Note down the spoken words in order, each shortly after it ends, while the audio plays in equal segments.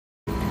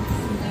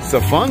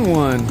It's a fun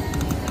one.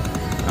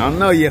 I don't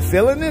know, you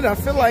feeling it? I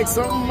feel like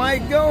something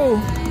might go.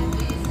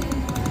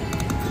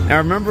 Now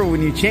remember,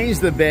 when you change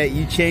the bet,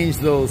 you change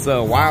those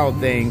wild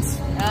things.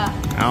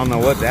 I don't know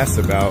what that's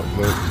about,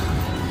 but...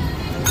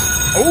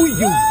 Oh,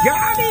 you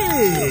got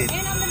it!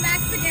 And on the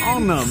max again.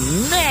 On the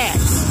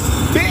max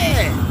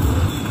bet!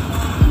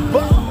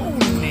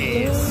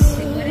 Bonus!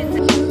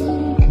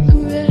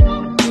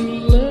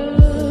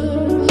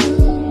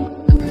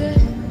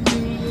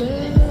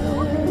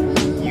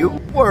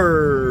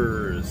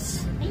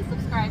 Yours! Hey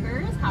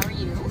subscribers, how are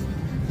you?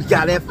 We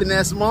got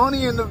FNS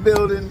MONI in the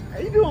building. How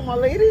you doing, my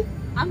lady?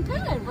 I'm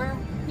good. We're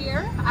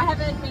here. I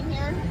haven't been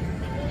here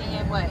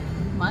in what,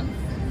 months?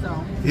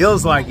 So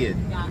feels like it.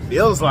 Yeah.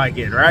 Feels like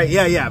it, right?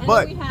 Yeah, yeah. And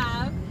but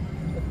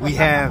we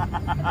have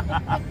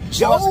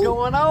Joe. What's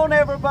going on,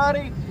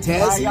 everybody?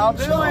 How y'all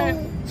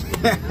doing?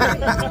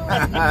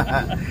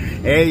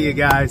 Hey, you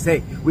guys.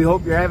 Hey, we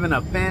hope you're having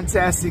a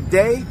fantastic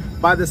day.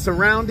 By the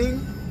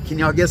surrounding, can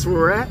y'all guess where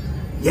we're at?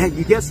 Yeah,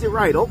 you guessed it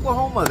right.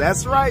 Oklahoma.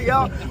 That's right,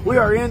 y'all. We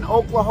are in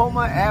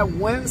Oklahoma at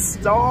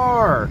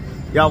WinStar.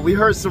 Y'all, we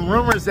heard some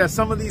rumors that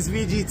some of these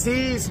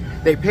VGTs,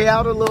 they pay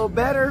out a little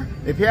better.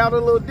 They pay out a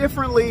little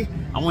differently.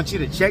 I want you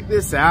to check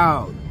this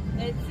out.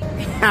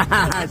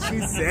 She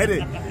said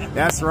it.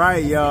 That's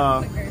right,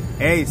 y'all.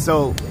 Hey,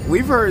 so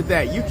we've heard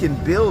that you can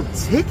build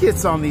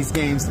tickets on these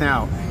games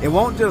now. It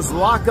won't just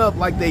lock up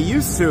like they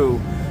used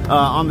to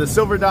on the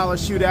Silver Dollar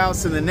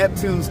Shootouts and the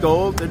Neptune's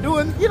Gold. They're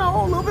doing, you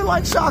know, a little bit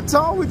like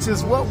Choctaw, which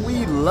is what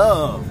we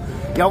love.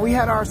 Y'all, we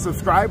had our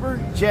subscriber,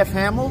 Jeff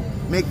Hamill,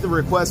 make the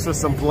request for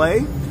some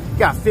play.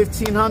 Got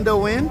 15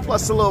 hundo in,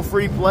 plus a little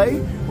free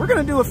play. We're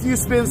gonna do a few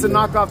spins to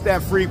knock off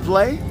that free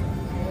play.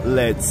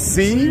 Let's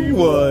see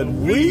what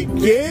we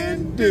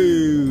can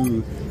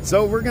do.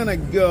 So we're gonna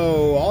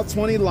go all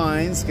 20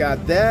 lines,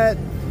 got that.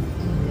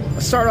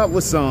 Let's start off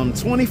with some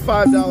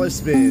 $25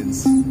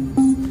 spins.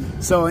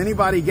 So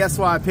anybody guess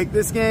why I picked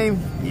this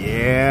game?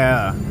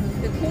 Yeah.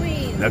 the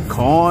coins. The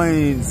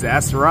coins,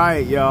 that's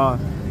right, y'all.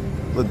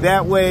 Look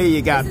that way,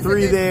 you got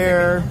 3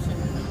 there.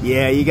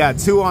 Yeah, you got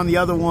 2 on the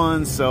other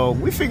one, so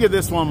we figured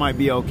this one might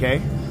be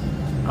okay.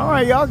 All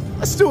right, y'all,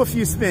 let's do a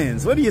few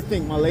spins. What do you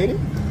think, my lady?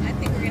 I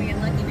think we're gonna get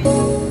lucky, baby.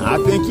 I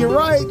think you're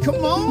right.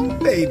 Come on,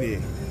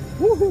 baby.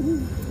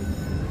 Woo-hoo.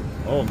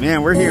 Oh,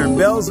 man, we're hearing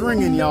bells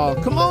ringing, y'all.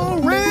 Come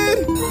on,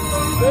 Red. Do it.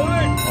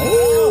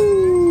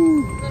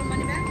 Oh, Little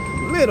money back.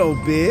 little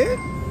bit.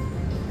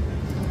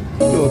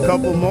 Do a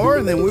couple more,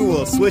 and then we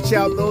will switch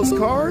out those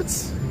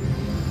cards.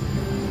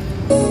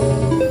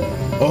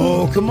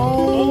 Oh, come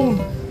on.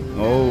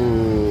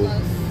 Oh.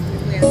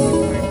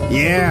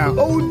 Yeah.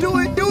 Oh, do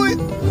it, do it.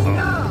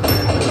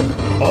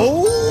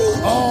 Oh.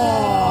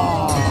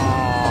 Oh,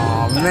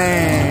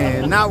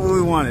 man. Not what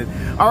we wanted.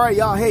 All right,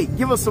 y'all. Hey,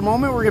 give us a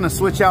moment. We're going to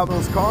switch out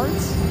those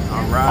cards.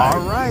 All right. All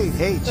right.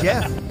 Hey,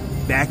 Jeff,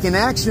 back in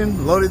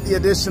action. Loaded the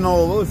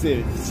additional, what was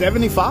it,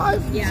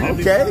 75? Yeah.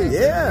 Okay,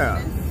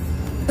 yeah.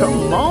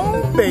 Come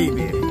on,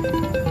 baby.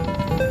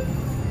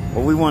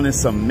 What we want is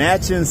some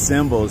matching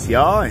symbols,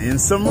 y'all, and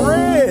some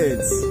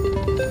reds.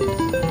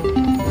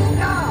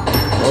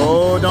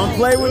 Oh, don't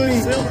play with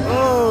me.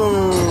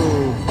 Oh.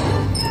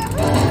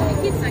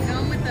 He keeps on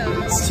going with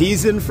those. It's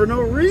teasing for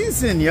no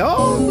reason,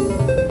 y'all.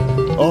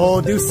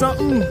 Oh, do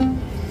something.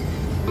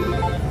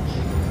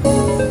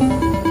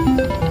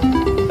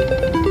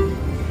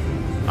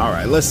 All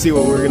right, let's see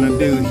what we're gonna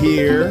do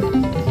here.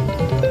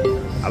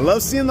 I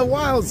love seeing the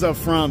wilds up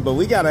front, but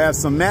we gotta have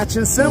some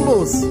matching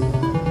symbols.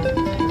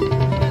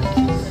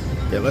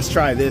 Yeah, let's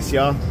try this,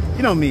 y'all.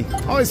 You know me,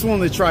 always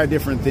wanted to try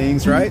different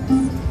things, right?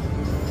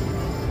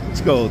 Let's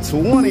go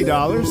 $20.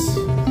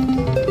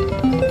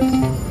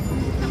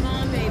 Come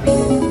on, baby.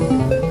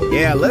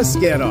 Yeah, let's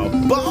get a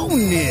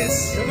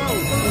bonus. Come on.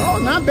 Oh,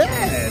 not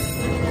bad.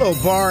 A little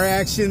bar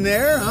action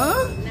there,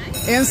 huh?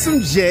 Nice. And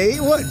some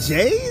J, what,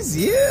 J's?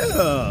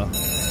 Yeah.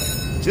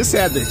 Just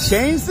had to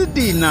change the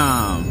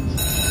denom.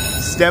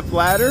 Step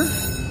ladder.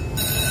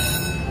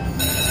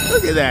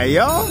 Look at that,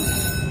 y'all.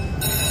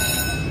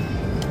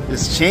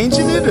 Just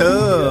changing it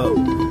up.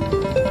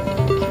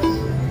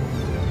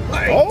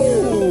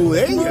 Oh,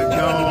 there you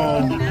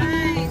go.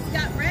 Nice.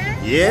 Got red?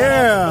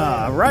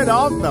 Yeah, right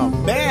off the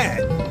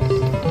bat.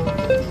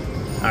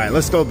 All right,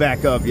 let's go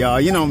back up, y'all.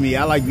 You know me,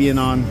 I like being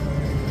on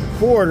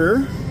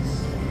quarter.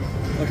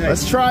 Okay.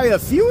 Let's try a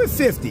few at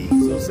 50.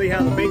 So see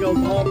how the bingo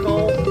call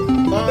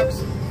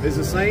box is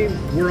the same?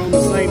 We're on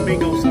the same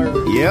bingo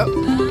server. Yep.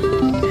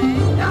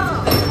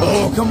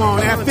 Oh, come on,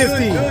 at 50. Do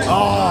it.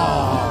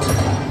 Oh.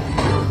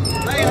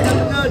 Hey, I got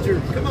the nudger.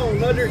 Come on,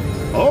 nudger.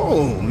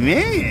 Oh,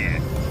 man.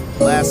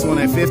 Last one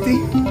at 50.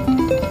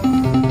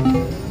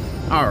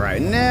 All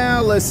right,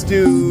 now let's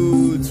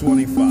do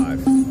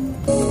 25.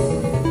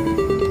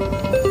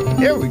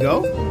 There we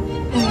go.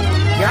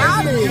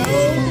 Got it.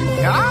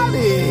 Got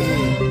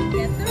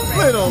it.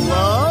 Little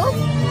love.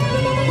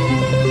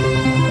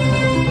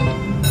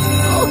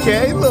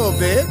 Okay, a little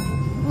bit.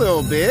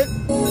 Little bit.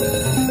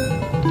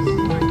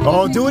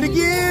 Oh, do it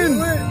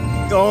again.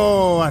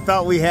 Oh, I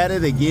thought we had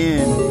it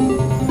again.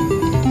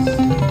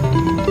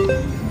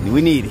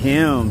 We need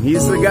him.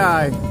 He's the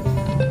guy.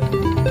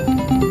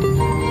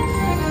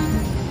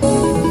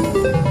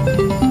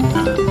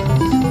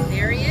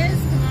 There he is.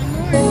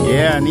 Come on, more.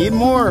 Yeah, need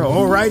more.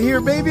 Oh, right here,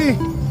 baby.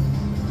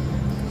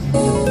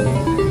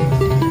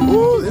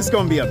 Ooh, this is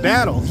going to be a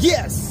battle.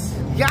 Yes.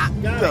 Got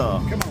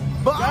the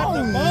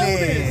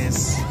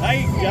bonus.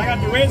 Hey, I got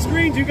the red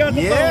screens. You got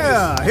the bonus.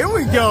 Yeah, here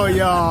we go,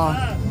 y'all.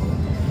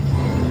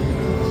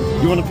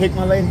 You want to pick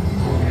my lady?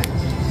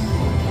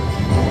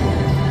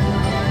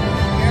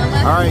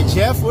 All right,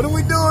 Jeff, what are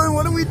we doing?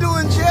 What are we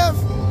doing, Jeff?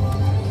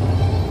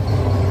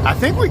 I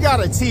think we got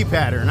a T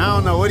pattern. I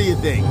don't know. What do you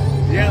think?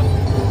 Yeah.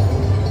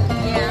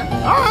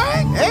 Yeah. All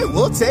right. Hey,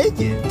 we'll take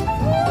it.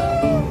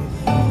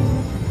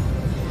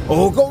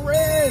 Oh, go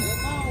red.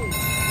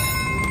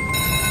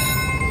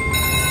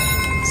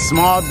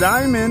 Small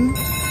diamond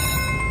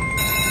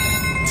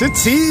to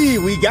T.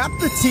 We got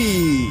the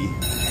T.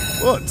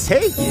 We'll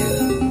take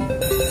it.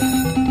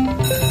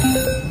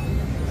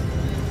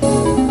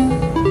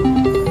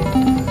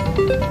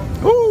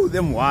 Ooh,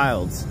 them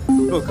wilds.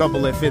 Do a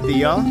couple at 50,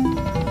 y'all.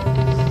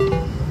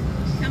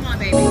 Come on,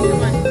 baby.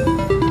 Come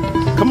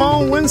on. Come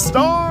on,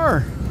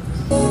 winstar.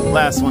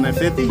 Last one at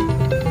 50.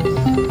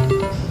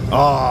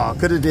 Oh,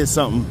 could have did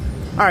something.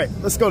 All right,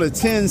 let's go to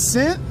 10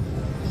 cent.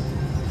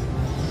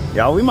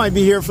 Y'all, we might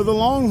be here for the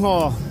long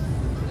haul.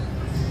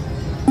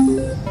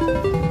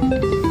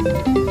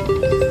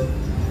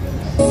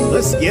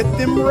 Let's get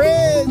them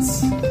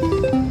reds.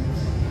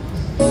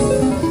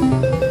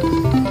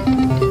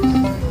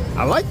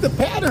 I like the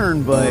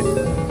pattern, but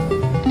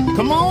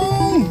come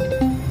on.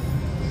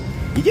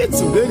 You get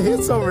some good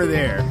hits over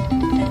there.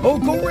 Oh,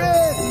 go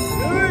red.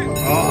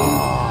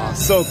 Oh,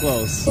 so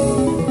close.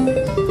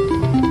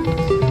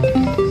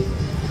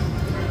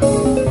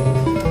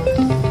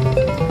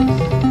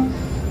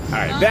 All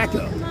right, back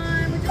up. Come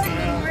on. We just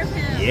need more of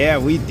him. Yeah,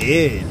 we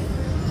did.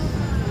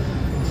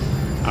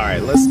 All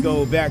right, let's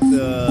go back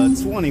to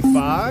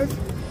 25.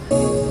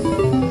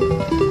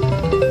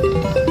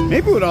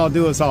 Maybe what I'll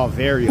do is I'll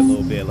vary a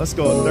little bit. Let's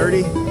go at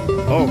 30.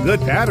 Oh, good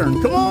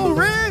pattern. Come on,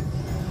 red.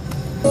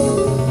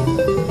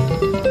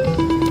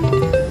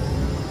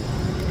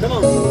 Come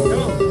on, come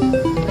on.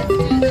 Let's do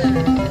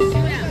the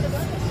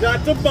shootout.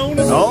 Got the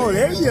bonus. Oh,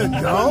 there you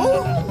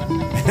go.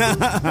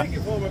 Take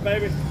it for me,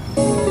 baby.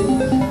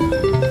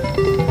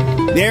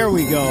 There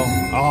we go.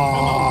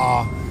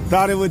 Oh,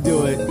 thought it would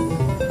do it. I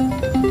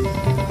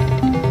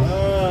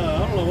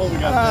don't know what we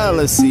got.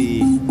 Let's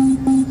see.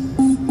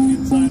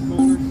 Inside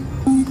corners.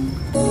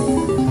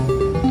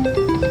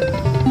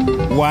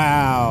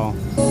 Wow.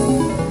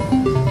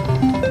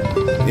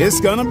 It's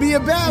gonna be a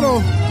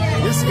battle.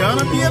 It's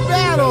gonna be a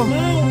battle.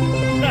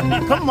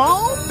 Come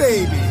on,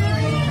 baby.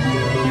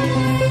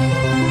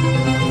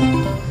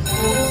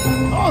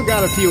 Oh,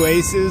 got a few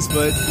aces,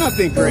 but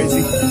nothing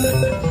crazy.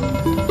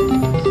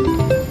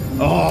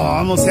 Oh,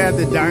 almost had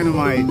the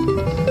dynamite. This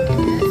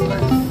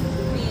one's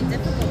being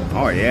difficult.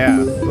 Oh, yeah.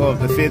 Go up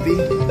to 50.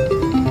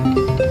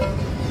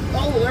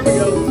 Oh, there we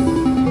go.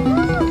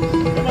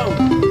 Come on.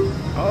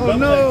 Oh, Double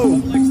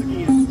no. X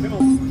again. Come on.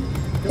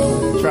 Come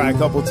on. Try a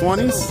couple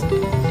 20s.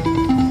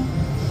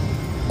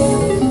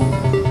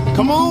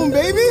 Come on,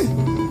 baby.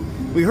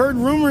 We heard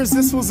rumors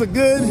this was a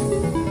good.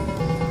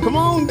 Come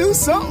on, do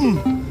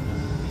something.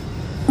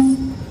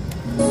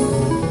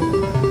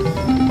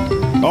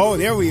 Oh,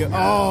 there we go.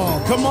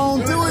 Oh, come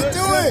on, do it,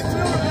 do it.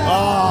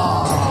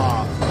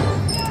 Oh.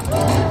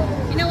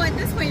 You know what?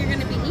 This way you're going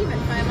to be even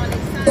 5 on each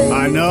side.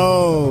 I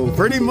know,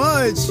 pretty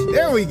much.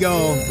 There we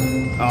go.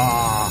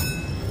 Ah.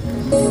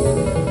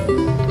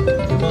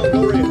 Come on,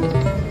 go red.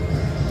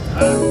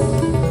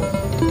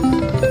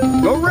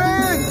 Go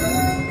red.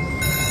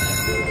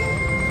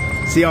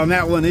 See, on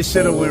that one, it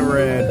should have went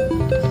red.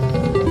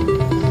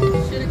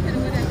 Shoulda, coulda,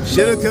 woulda.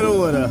 Shoulda, coulda,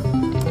 woulda.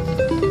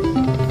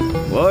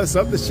 Well, it's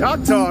up to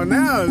Choctaw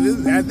now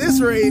at this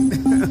rate.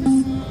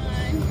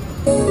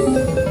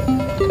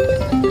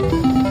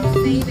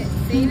 Save it.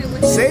 Save it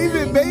with Save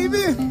it,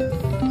 baby.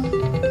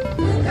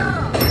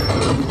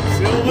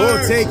 Silver.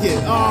 We'll take it.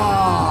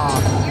 Oh,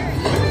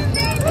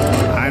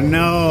 I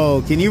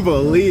know. Can you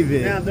believe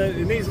it? Now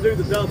it needs to do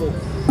the double.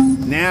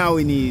 Now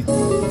we need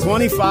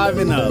 25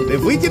 and up.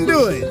 If we can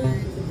do it.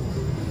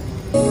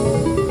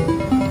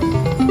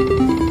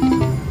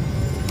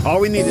 All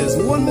we need is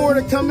one more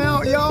to come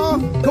out, y'all.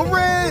 Go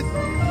red.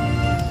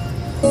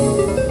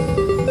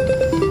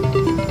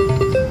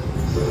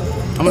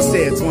 I'm gonna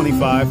stay at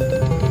 25.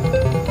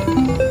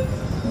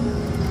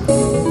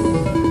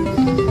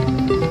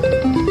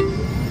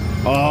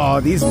 Oh,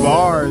 these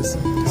bars.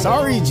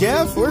 Sorry,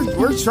 Jeff.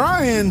 We're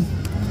trying.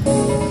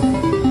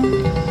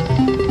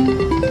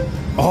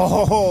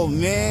 Oh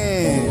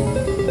man.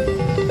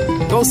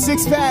 Go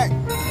 6-pack.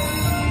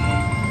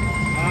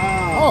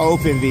 Oh,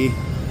 open V.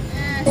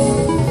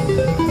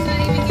 It's not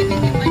even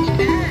giving you money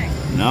back.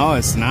 No,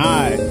 it's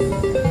not.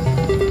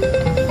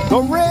 Go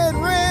red,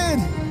 red.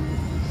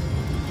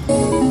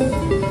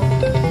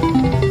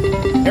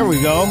 There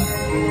we go.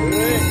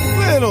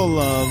 Little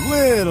love,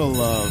 little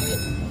love.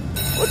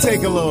 We'll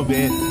take a little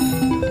bit.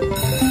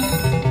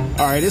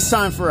 All right, it's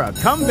time for a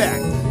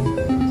comeback.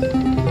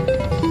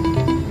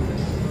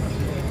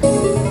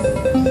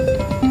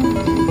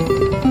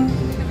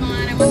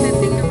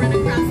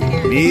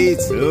 Me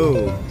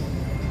too.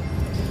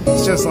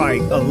 It's just like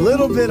a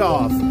little bit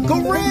off.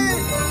 Go red!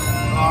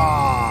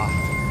 Ah.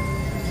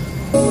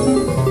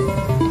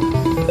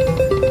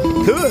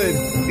 Good.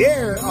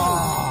 There.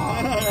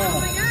 Ah. Oh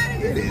my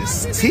God, it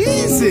is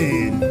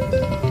teasing.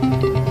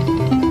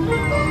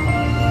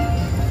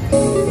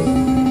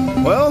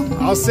 Well,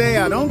 I'll say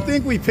I don't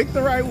think we picked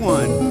the right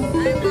one.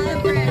 I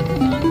love red.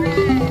 Come on,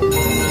 red.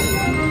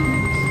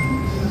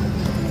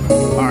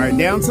 All right,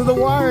 down to the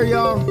wire,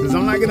 y'all, because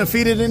I'm not going to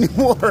feed it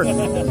anymore.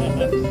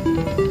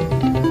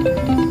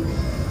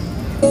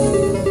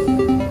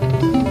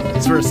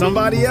 It's for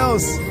somebody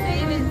else.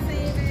 Save it.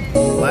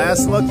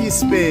 Last lucky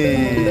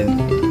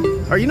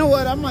spin. Or you know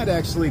what? I might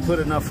actually put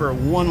enough for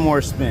one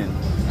more spin.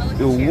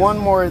 Do one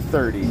more at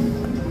 30.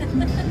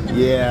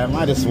 Yeah,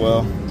 might as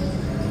well.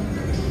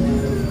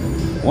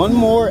 One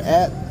more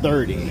at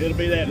 30. It'll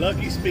be that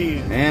lucky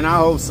spin. And I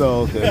hope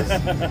so, because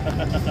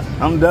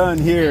I'm done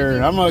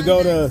here. I'm going to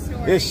go to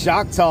it's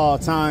Choctaw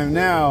time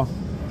now.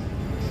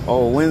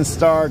 Oh,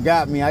 Winstar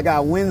got me. I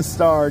got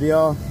Winstarred,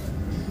 y'all.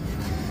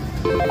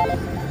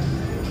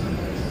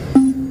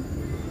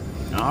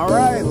 All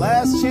right,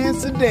 last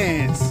chance to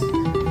dance.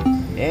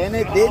 And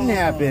it didn't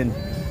happen.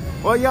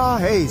 Well, y'all,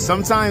 hey,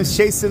 sometimes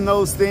chasing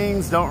those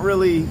things don't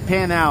really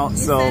pan out.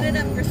 So set it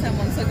up for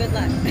someone, so good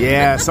luck.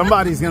 Yeah,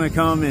 somebody's going to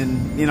come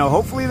and, you know,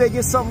 hopefully they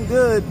get something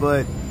good.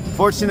 But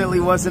fortunately,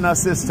 wasn't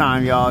us this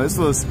time, y'all. This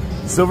was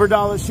Silver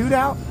Dollar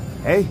Shootout.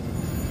 Hey,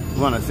 we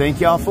want to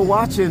thank y'all for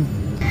watching.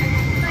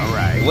 All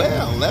right.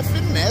 Well,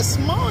 FNS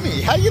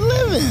MONI, how you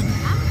living?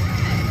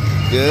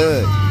 I'm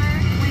Good.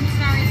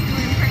 Winstar is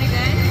doing pretty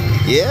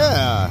good.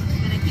 Yeah. I'm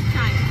gonna keep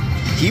trying.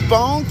 Keep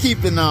on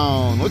keeping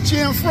on. What you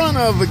in front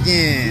of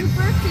again?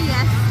 Super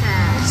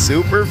Fiesta.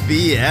 Super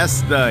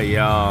Fiesta,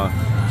 y'all.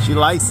 She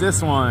likes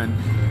this one.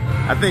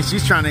 I think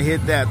she's trying to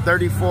hit that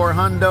 34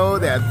 hundo,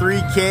 that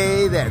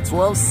 3K, that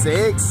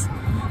 12.6.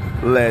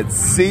 Let's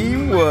see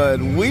what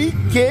we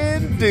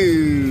can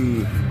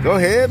do. Go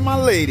ahead, my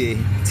lady.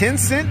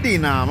 10-cent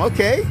denom.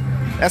 Okay.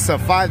 That's a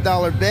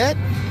 $5 bet.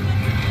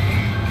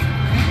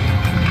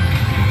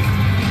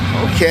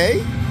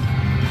 Okay.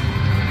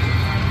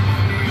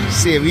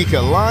 See if we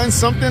can line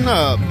something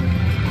up.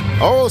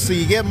 Oh, so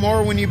you get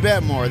more when you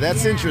bet more.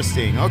 That's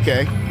interesting.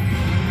 Okay. Come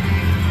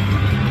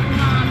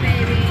on,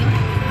 baby.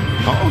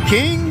 Oh,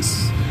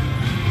 kings.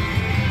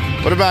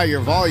 What about your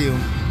volume?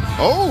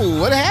 Oh,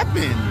 what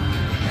happened?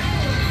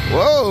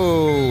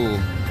 Whoa.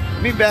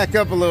 Let me back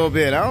up a little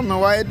bit. I don't know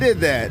why it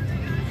did that.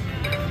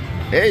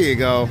 There you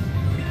go.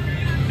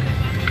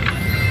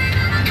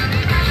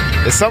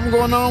 Is something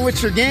going on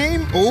with your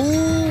game?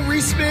 Ooh,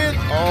 respin.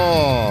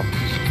 Oh.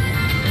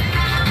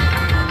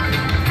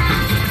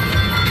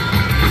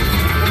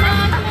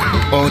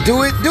 Oh,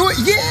 do it,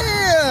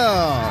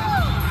 yeah!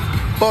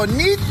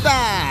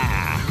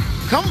 Bonita!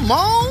 Come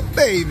on,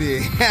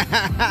 baby!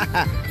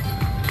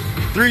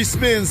 3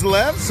 spins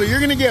left, so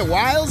you're gonna get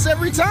wilds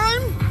every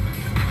time?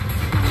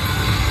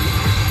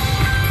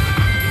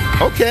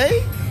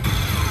 Okay.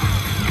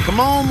 Come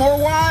on, more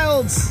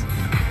wilds.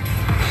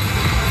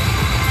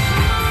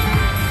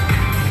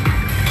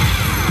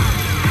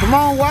 Come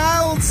on,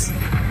 wilds.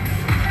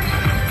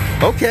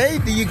 Okay,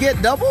 do you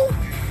get double?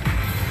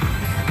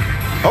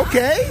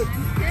 Okay.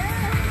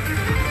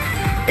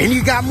 And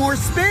you got more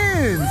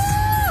spins.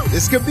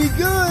 This could be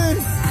good.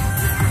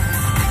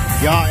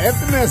 Y'all,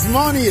 FNS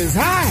MONI is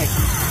high.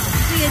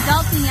 The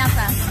adult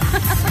piñata.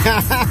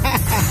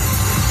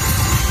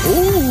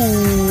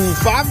 Ooh,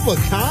 5 of a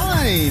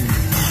kind.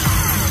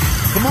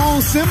 Come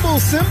on,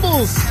 symbols.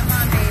 Come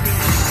on, baby.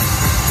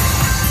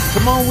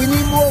 Come on, we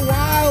need more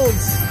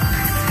wilds.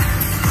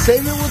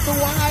 Save it with the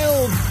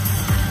wild.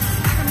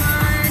 Come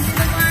on, do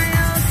the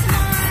wild.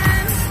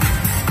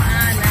 Come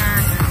on.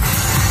 Nah.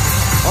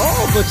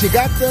 Oh, but you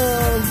got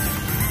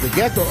the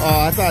gecko.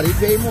 Oh, I thought he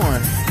paid more. All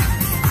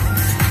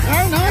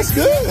right, no, that's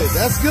good.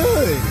 That's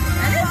good.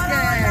 That is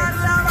good.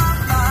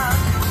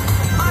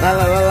 La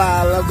la la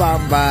la la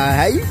bamba.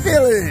 How you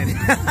feeling? We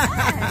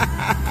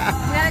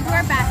gotta do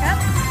our backup.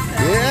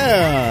 So.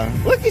 Yeah.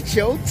 Look at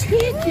your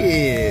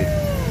ticket.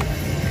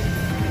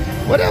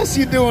 What else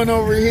you doing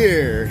over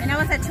here? I know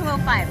it's at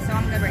 205, so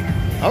I'm good right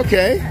now.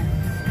 Okay.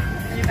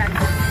 Do your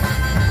backup.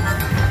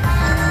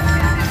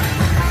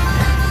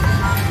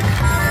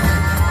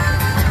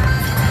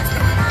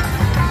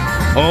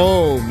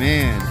 Oh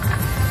man.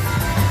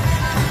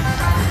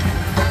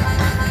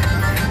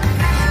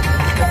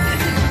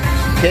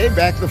 Okay,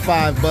 back to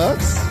 $5.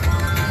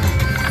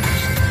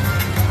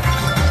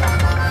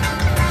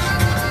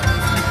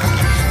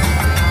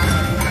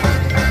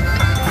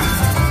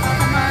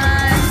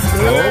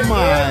 Oh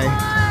my.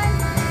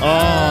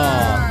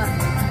 Oh.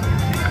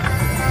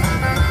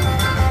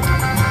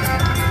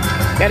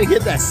 Gotta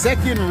get that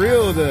second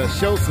reel to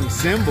show some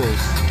symbols.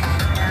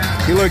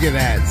 See, look at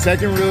that.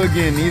 Second reel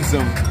again needs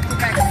some.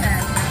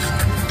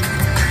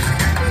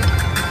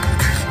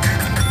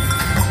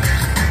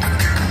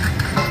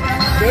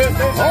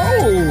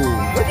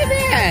 Oh, look at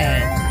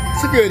that.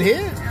 It's a good hit.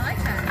 I like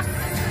that.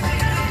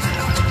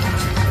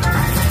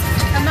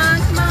 Come on,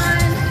 come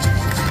on.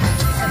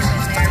 Put them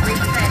in there.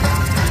 Reset.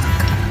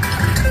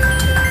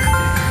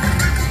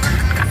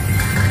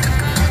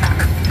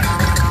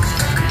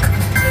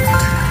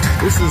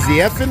 This is the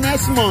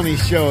FNS MONI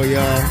show,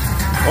 y'all.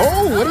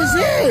 Oh, what is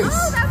this?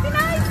 Oh, that'd be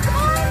nice. Come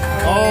on.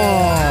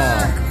 Oh.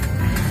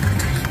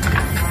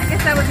 I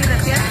guess that would be the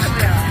Fiesta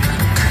wheel.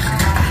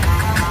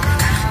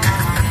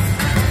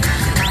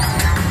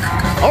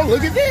 Oh,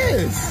 look at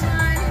this. Come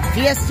on.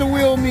 Fiesta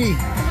wheel me.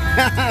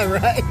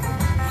 Right?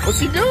 What's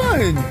he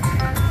doing?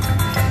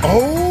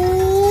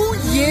 Oh,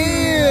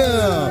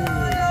 yeah.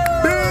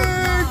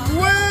 Big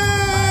win.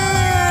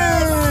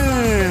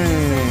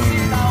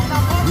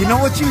 You know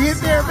what you hit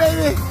there,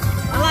 baby?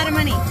 A lot of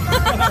money.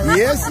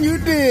 Yes, you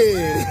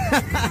did.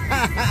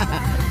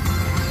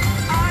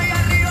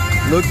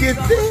 Look at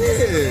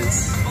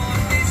this.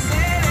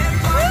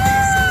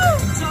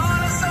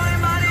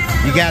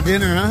 You got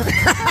dinner, huh?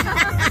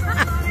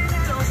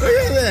 Look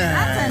at that.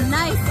 That's a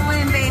nice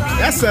win, baby.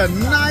 That's a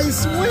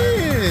nice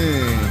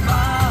win.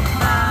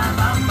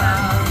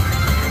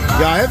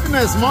 Y'all,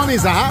 FNS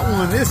MONI's a hot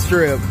one this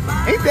trip.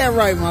 Ain't that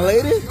right, my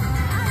lady?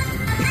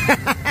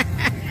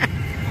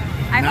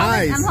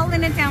 Nice. I'm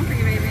holding it down for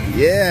you, baby.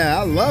 Yeah,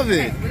 I love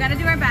it. Okay, we got to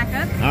do our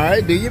backup. All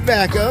right, do your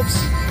backups.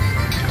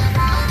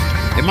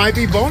 It might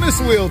be bonus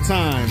wheel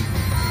time.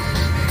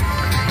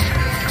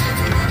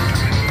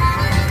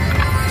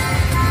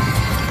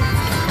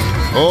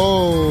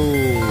 Oh.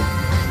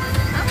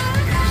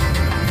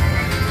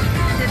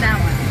 Did that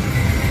one.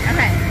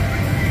 Okay.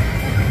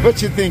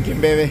 What you thinking,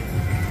 baby?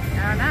 I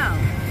don't know.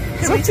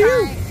 It's up to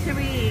you. Should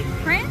we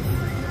print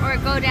or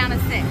go down to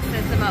 6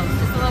 as the most?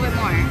 Just a little bit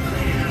more.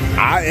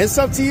 It's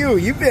up to you.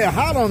 You've been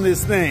hot on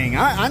this thing.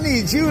 I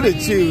need you to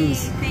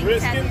choose.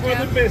 Risk it for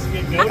the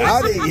biscuit. Go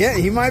to Yeah,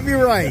 he might be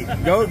right.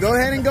 Go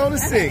ahead and go to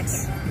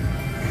 6.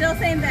 Still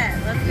same bet.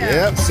 Let's go.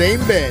 Yep,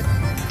 same bet.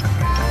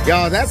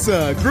 Y'all, that's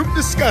a group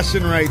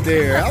discussion right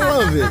there. I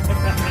love it.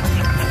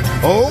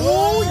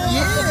 Oh,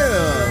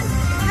 yeah.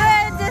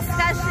 Good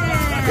discussion.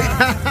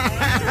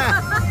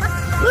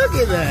 Look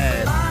at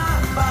that.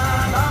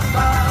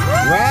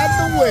 Ride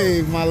the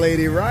wave, my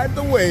lady. Ride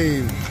the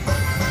wave.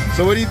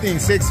 So what do you think,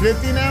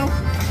 650 now?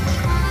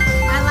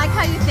 I like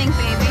how you think,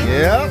 baby.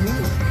 Yep.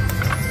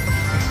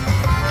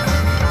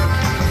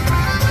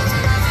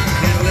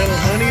 Get a little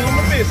honey on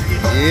the biscuit.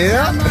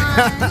 Yep.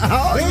 Come on.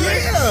 Oh,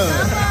 yeah.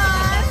 Come on.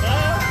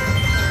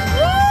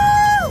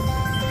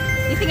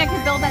 Woo! You think I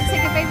could build that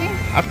ticket, baby?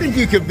 I think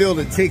you could build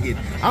a ticket.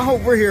 I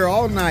hope we're here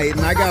all night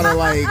and I gotta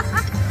like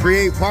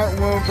create part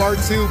 1, part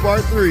 2,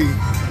 part 3.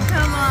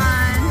 Come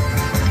on.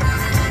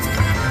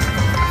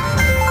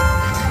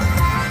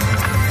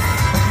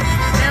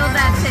 Build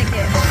that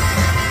ticket.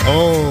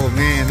 Oh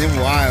man, them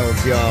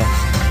wilds, y'all.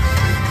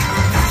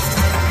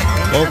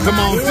 Oh, come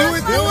on, do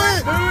it.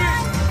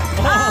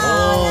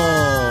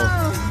 Oh.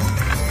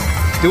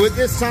 Do it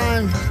this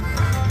time.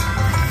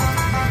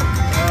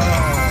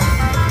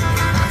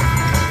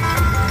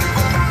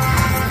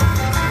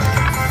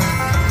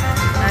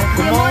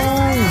 Come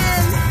on.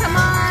 Come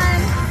on.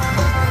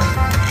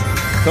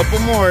 Couple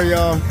more,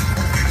 y'all.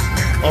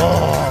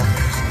 Oh.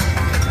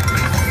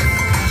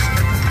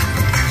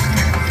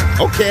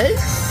 Okay.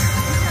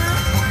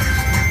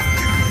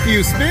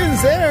 Few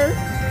spins there.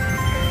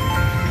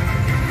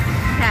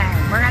 Okay,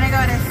 we're gonna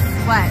go to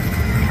what?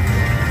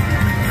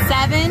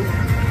 7?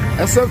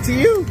 That's up to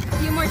you. A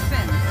few more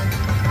spins.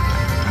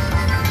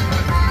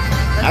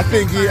 I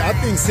think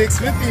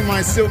 650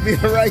 might still be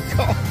the right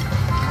call.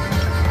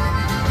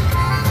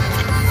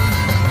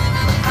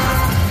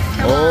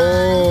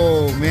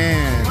 Oh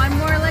man. One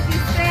more lucky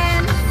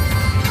spin.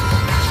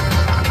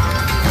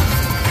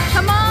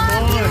 Come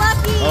on, be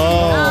lucky.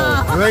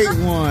 Oh, great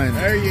one.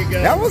 There you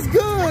go. That was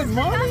good,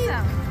 Monty.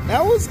 Awesome.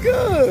 That was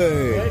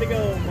good. Way to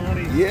go,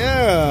 Monty.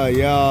 Yeah,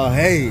 y'all.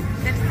 Hey,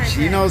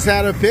 she knows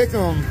how to pick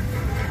them.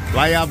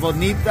 Playa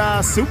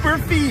Bonita Super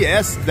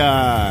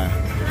Fiesta.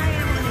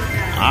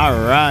 All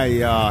right,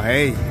 y'all.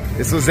 Hey,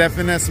 this was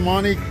FNS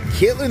MONI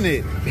killing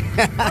it.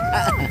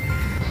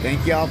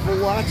 Thank y'all for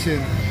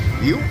watching.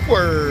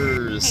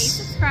 Viewers. Hey,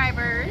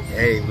 subscribers.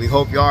 Hey, we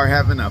hope y'all are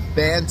having a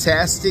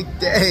fantastic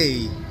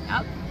day.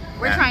 Yep,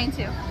 we're trying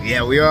to.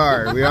 Yeah, we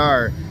are. We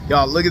are.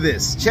 Y'all, look at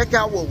this. Check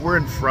out what we're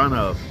in front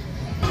of.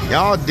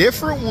 Y'all,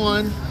 different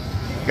one.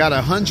 Got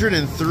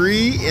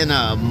 103 in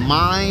a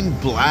Mine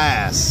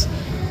Blast.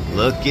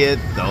 Look at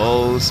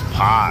those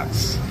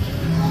pots.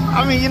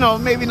 I mean, you know,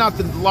 maybe not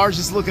the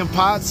largest looking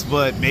pots,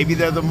 but maybe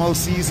they're the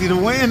most easy to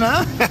win,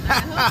 huh? I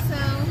hope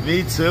so.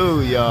 Me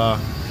too, y'all.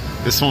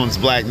 This one's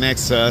black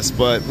next to us,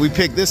 but we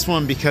picked this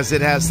one because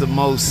it has the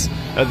most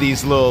of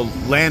these little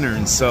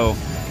lanterns. So,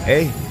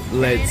 hey,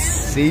 let's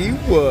see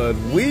what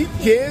we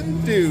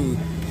can do.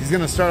 He's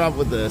gonna start off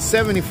with a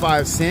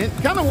 75 cent,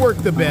 kind of work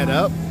the bet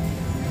up.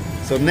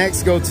 So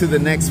next, go to the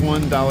next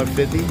one,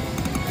 $1.50.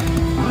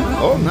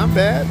 Oh, not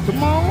bad.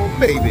 Come on,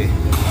 baby.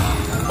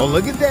 Oh,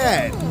 look at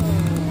that.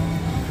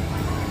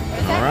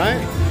 All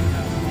right.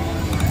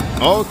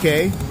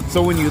 Okay,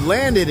 so when you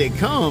land it, it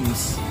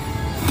comes.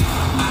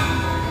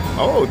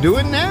 Oh, do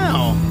it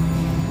now.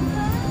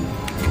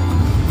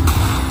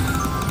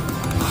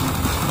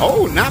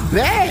 Oh, not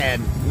bad.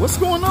 What's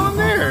going on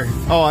there?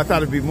 Oh, I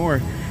thought it'd be more.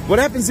 What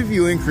happens if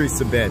you increase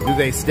the bet? Do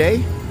they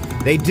stay?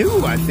 They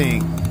do, I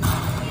think.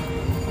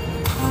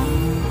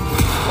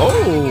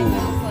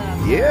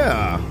 Oh,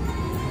 yeah.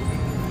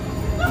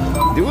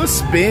 Do a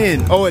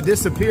spin. Oh, it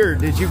disappeared.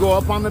 Did you go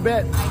up on the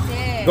bet? I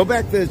did. Go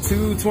back to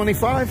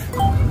 225.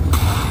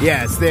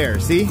 Yeah, it's there.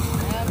 See?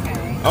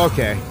 Okay.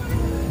 Okay.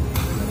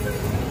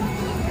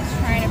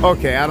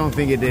 Okay, I don't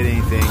think it did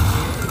anything.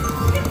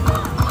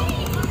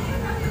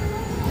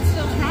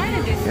 Still trying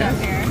to do stuff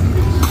here.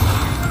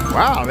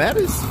 Wow, that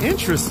is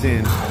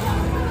interesting.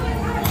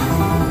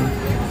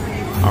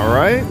 All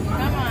right.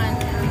 Come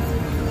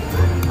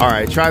on. All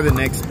right, try the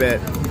next bet.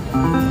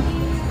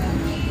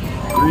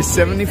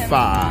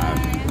 375.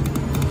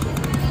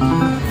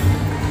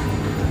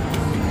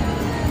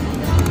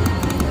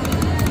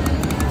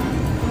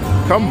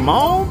 Come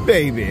on,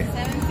 baby.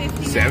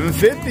 750.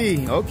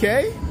 750.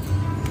 Okay.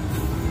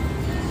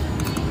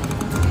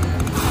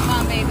 Come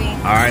on, baby.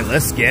 All right,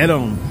 let's get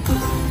them.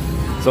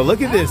 So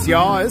look at this,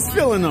 y'all. It's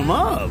filling them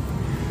up.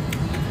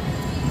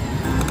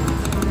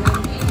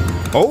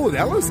 Oh,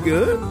 that looks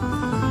good.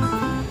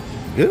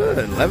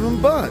 Good,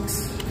 11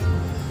 bucks.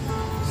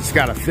 Just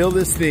gotta fill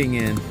this thing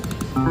in.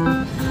 Come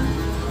on,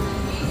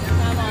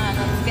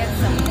 let's get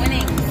some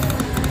winnings.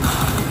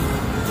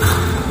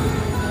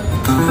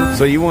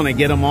 So you want to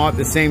get them all at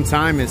the same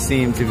time, it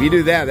seems. If you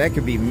do that, that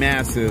could be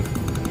massive.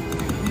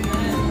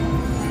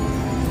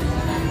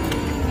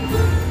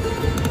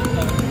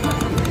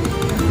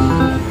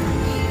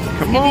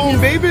 Come on,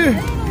 baby.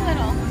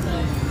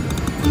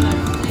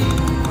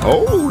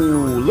 Oh,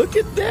 look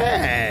at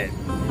that.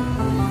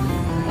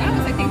 That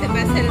was, I think, the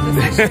best hit of the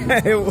session.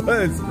 It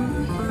was.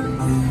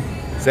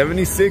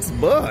 76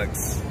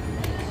 bucks.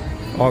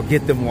 Oh,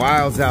 get them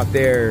wilds out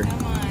there.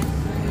 Come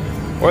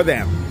on. Or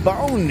that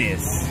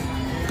bonus.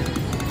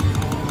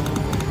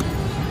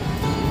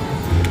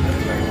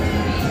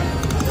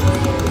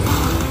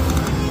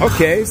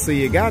 Okay, so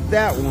you got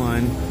that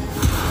one.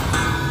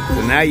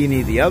 So now you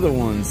need the other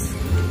ones.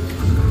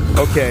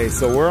 Okay,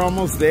 so we're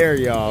almost there,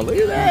 y'all. Look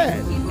at that.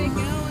 Keep it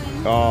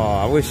going. Oh,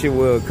 I wish it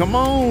would. Come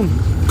on.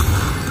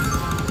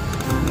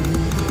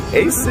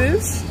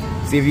 Aces.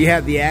 See, if you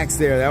had the axe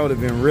there, that would have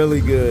been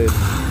really good.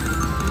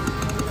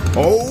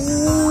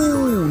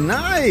 Oh,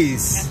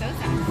 nice.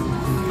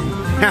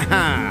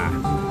 Haha.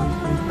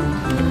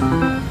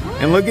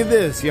 And look at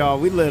this, y'all.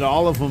 We lit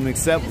all of them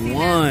except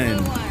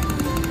one.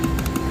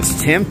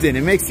 It's tempting.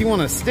 It makes you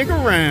want to stick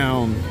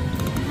around.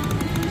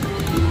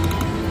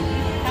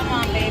 Come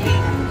on, baby.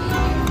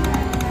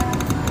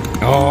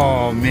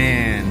 Oh,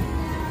 man.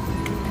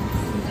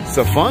 It's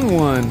a fun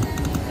one.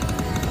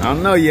 I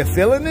don't know. You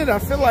feeling it? I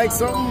feel like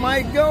something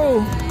might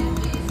go.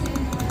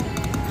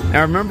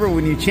 Now, remember,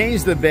 when you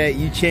change the bet,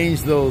 you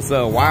change those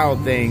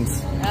wild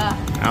things.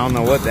 I don't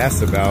know what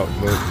that's about,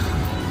 but...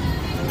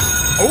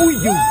 Oh,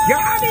 you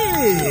got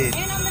it!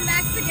 And on the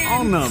max again.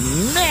 On the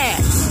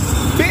max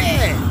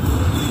bet!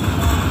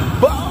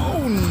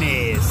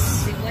 Bonus!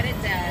 See what it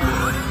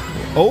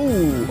does.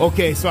 Oh,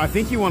 okay, so I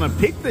think you want to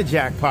pick the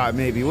jackpot,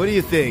 maybe. What do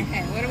you think?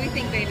 Okay, what do we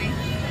think, baby?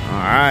 All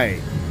right.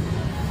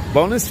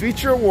 Bonus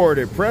feature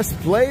awarded. Press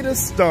play to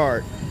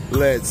start.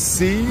 Let's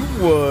see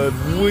what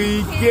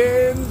we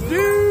can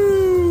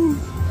do.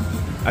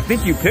 I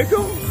think you pick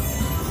them.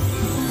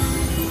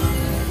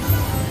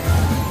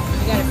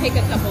 You gotta pick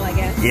a couple, I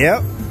guess.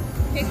 Yep.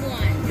 Pick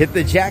one. Hit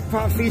the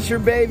jackpot feature,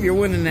 babe. You're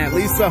winning at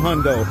least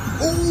 $100.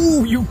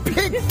 Oh, you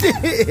picked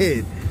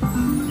it.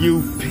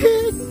 You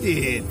picked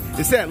it.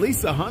 It's at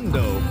least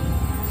 $100.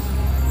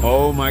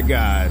 Oh my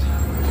God.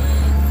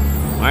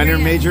 Minor,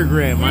 major,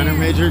 grand. Minor,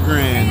 major,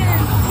 grand.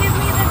 Give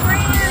me the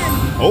grand.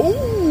 Oh.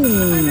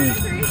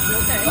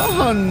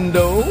 $100.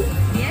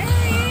 Yay.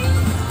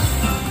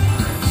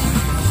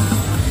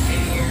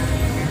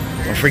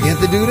 Don't forget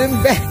to do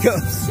them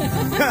backups.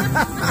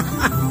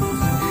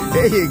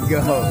 There you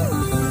go.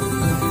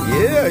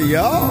 Yeah,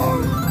 y'all.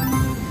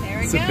 There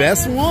we It's go. the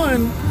best one.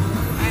 All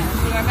right, let's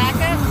do our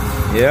backup.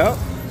 Yep.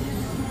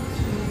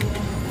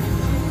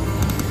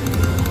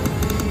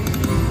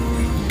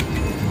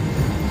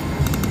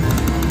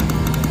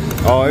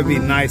 Oh, it'd be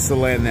nice to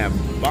land that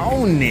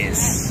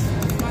bonus.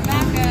 That's my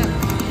backup.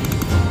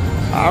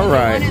 All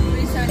right. I won at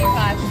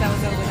 375 because I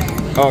was over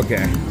there.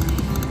 Okay.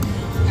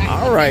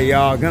 All right,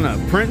 y'all. Gonna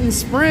print and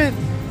sprint.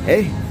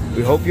 Hey,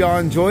 we hope y'all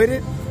enjoyed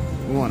it.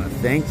 We want to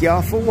thank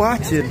y'all for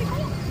watching.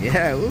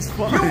 Yeah, it was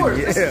fun. Viewers,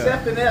 this is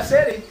FNS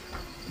Eddie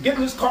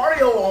getting his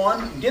cardio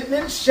on, getting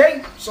in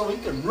shape so he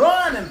can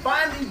run and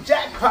find these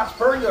jackpots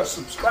per your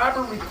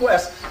subscriber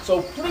request.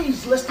 So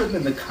please list them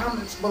in the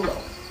comments below.